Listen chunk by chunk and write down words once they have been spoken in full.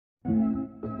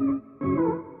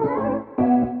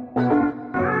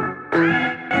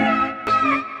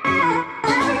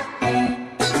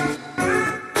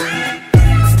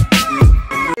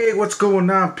going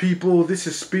on, people? This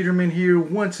is Speederman here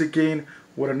once again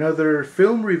with another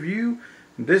film review.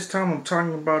 And this time I'm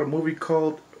talking about a movie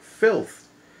called Filth.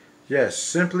 Yes,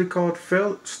 simply called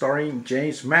Filth, starring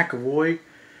James McAvoy,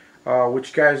 which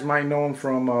you guys might know him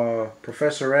from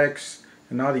Professor X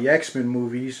and all the X-Men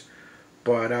movies.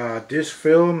 But this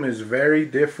film is very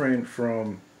different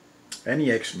from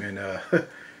any X-Men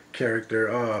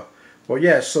character.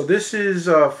 So this is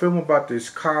a film about this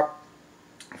cop.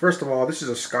 First of all, this is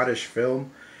a Scottish film,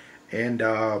 and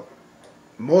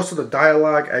most of the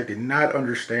dialogue I did not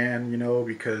understand,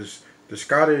 because the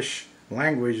Scottish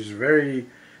language is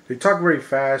they talk very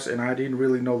fast, and I didn't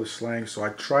really know the slang, so I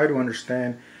try to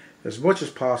understand as much as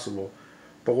possible.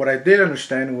 But what I did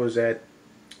understand was that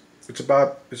it's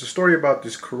a story about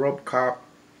this corrupt cop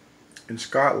in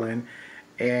Scotland,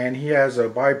 and he has a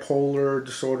bipolar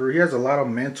disorder. He has a lot of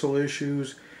mental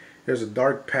issues. He has a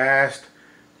dark past.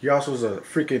 He also is a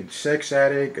freaking sex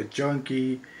addict, a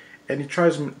junkie, and he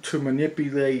tries to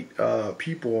manipulate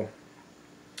people.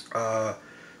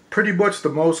 Pretty much the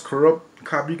most corrupt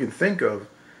cop you can think of.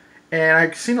 And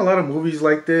I've seen a lot of movies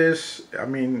like this. I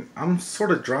mean, I'm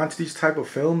sort of drawn to these type of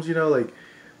films, like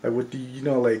with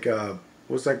the,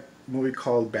 what's that movie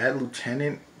called Bad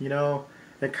Lieutenant?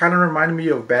 It kind of reminded me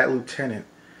of Bad Lieutenant.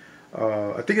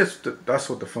 I think that's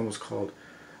what the film was called.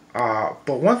 But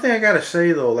one thing I gotta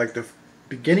say though, like the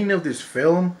beginning of this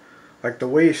film, like the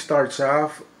way it starts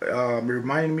off,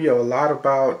 reminded me a lot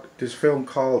about this film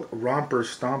called Romper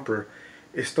Stomper.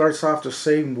 It starts off the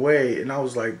same way, and I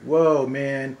was like, whoa,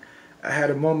 man. I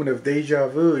had a moment of deja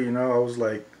vu, I was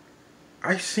like,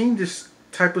 I've seen this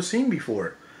type of scene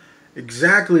before.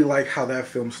 Exactly like how that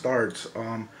film starts.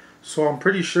 So I'm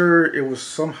pretty sure it was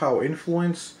somehow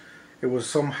influenced. It was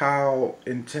somehow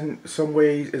in some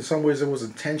ways it was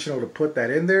intentional to put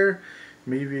that in there.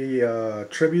 Maybe a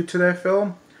tribute to that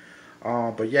film.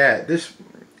 But yeah, this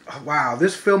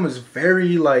film is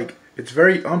it's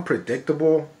very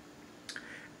unpredictable,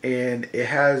 and it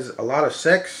has a lot of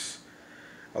sex,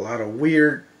 a lot of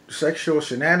weird sexual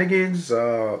shenanigans.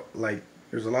 There's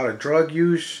a lot of drug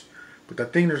use, but I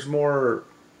think there's more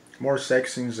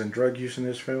sex scenes than drug use in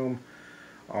this film.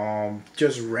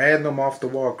 Just random off the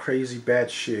wall crazy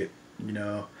bad shit, and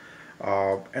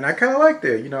I kind of liked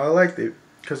it. I liked it.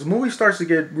 Because the movie starts to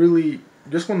get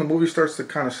just when the movie starts to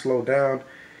kind of slow down,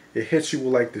 it hits you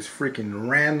with like this freaking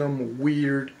random,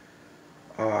 weird,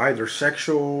 either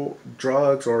sexual,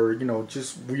 drugs, or,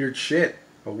 just weird shit.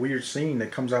 A weird scene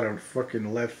that comes out of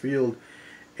fucking left field.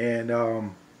 And,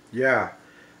 yeah,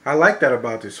 I like that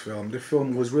about this film. The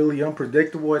film was really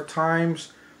unpredictable at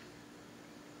times.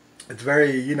 It's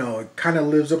very, it kind of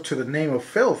lives up to the name of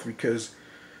Filth, because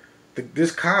this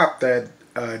cop that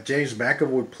James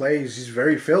McAvoy plays, he's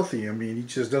very filthy. I mean, he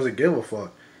just doesn't give a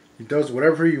fuck. He does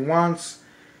whatever he wants,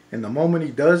 and the moment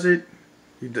he does it,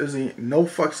 no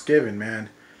fucks given, man.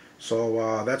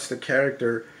 So that's the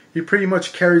character. He pretty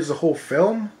much carries the whole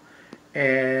film.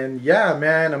 And yeah,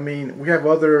 man, I mean, we have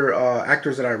other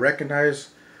actors that I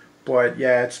recognize, but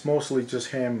yeah, it's mostly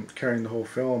just him carrying the whole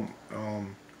film.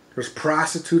 There's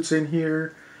prostitutes in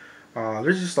here.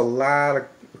 There's just a lot of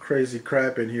crazy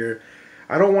crap in here.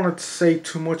 I don't want to say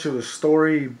too much of the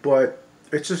story, but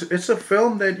it's a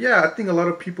film that, yeah, I think a lot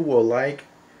of people will like.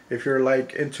 If you're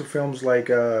like into films like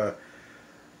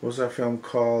what's that film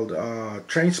called,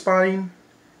 Trainspotting.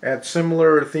 Had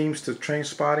similar themes to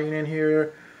Trainspotting in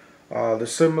here. The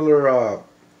similar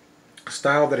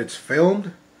style that it's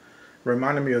filmed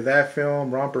reminded me of that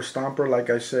film, Romper Stomper, like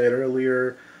I said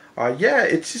earlier. Yeah,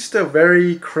 it's just a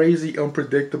very crazy,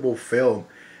 unpredictable film,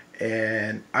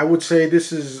 and I would say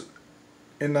this is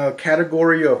in the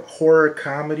category of horror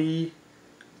comedy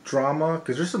drama,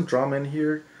 because there's some drama in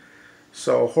here.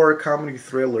 So horror comedy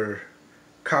thriller,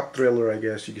 cop thriller, I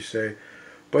guess you could say.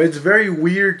 But it's very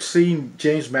weird seeing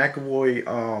James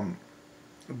McAvoy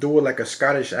do like a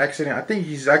Scottish accent. I think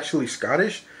he's actually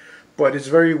Scottish, but it's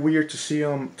very weird to see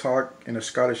him talk in a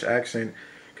Scottish accent,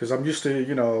 because I'm used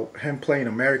to him playing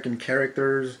American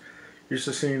characters. Used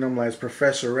to seeing him as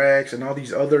Professor X and all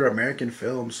these other American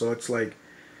films. So it's like,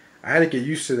 I had to get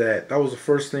used to that. That was the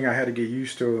first thing I had to get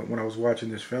used to when I was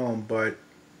watching this film. But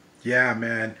yeah,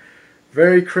 man,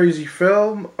 very crazy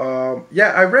film.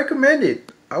 Yeah, I recommend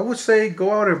it. I would say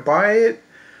go out and buy it,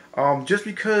 just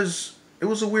because it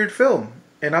was a weird film,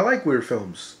 and I like weird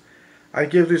films. I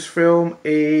give this film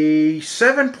a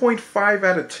 7.5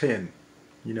 out of 10.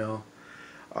 Yeah,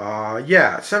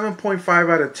 7.5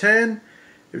 out of 10.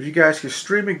 If you guys can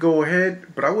stream it, go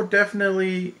ahead. But I would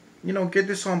definitely get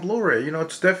this on Blu-ray.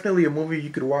 It's definitely a movie you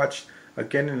could watch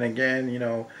again and again,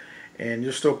 and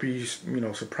you'll still be,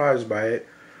 surprised by it.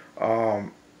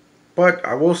 But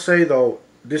I will say though,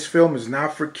 this film is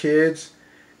not for kids.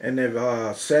 And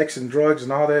if sex and drugs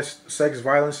and all that, sex,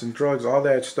 violence and drugs, all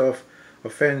that stuff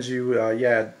offends you,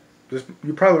 yeah,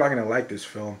 you're probably not gonna like this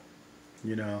film,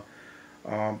 you know.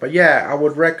 But yeah, I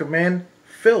would recommend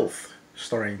Filth,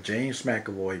 starring James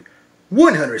McAvoy.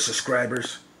 100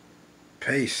 subscribers.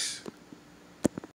 Peace.